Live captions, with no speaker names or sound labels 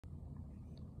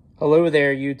Hello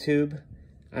there, YouTube.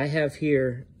 I have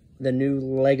here the new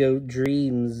LEGO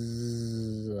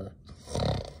Dreamzzz.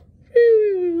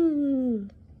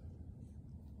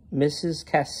 Mrs.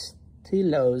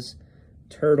 Castillo's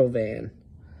turtle van.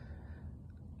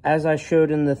 As I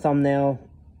showed in the thumbnail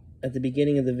at the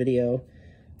beginning of the video,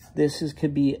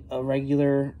 could be a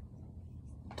regular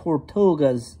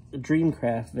Tortuga's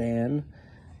Dreamcraft van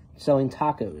selling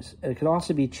tacos. It could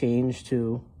also be changed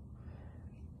to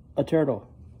a turtle.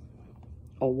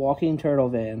 A walking turtle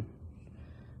van.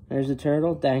 There's the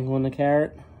turtle dangling the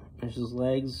carrot. There's his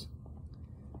legs.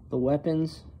 The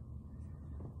weapons.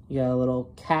 You got a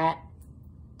little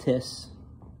cat-tiss.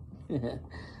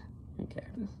 Okay.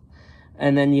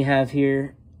 And then you have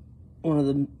here one of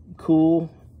the cool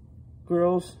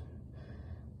girls.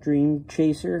 Dream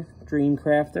Chaser. Dream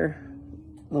Crafter.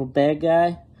 Little bad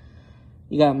guy.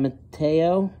 You got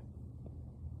Mateo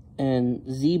and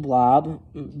Z-Blob,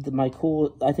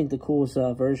 I think the coolest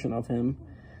version of him.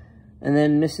 And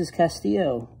then Mrs.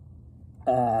 Castillo.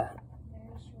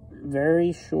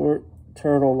 Very short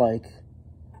turtle-like.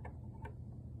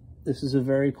 This is a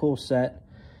very cool set.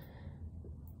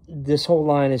 This whole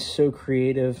line is so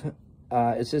creative.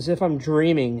 It's as if I'm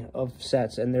dreaming of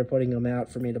sets and they're putting them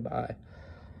out for me to buy.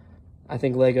 I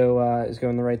think LEGO is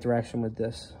going the right direction with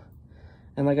this.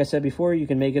 And like I said before, you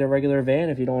can make it a regular van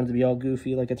if you don't want it to be all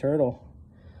goofy like a turtle.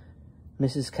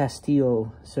 Mrs.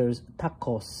 Castillo serves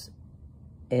tacos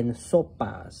and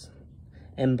sopas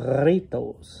and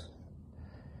burritos.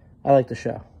 I like the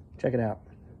show. Check it out.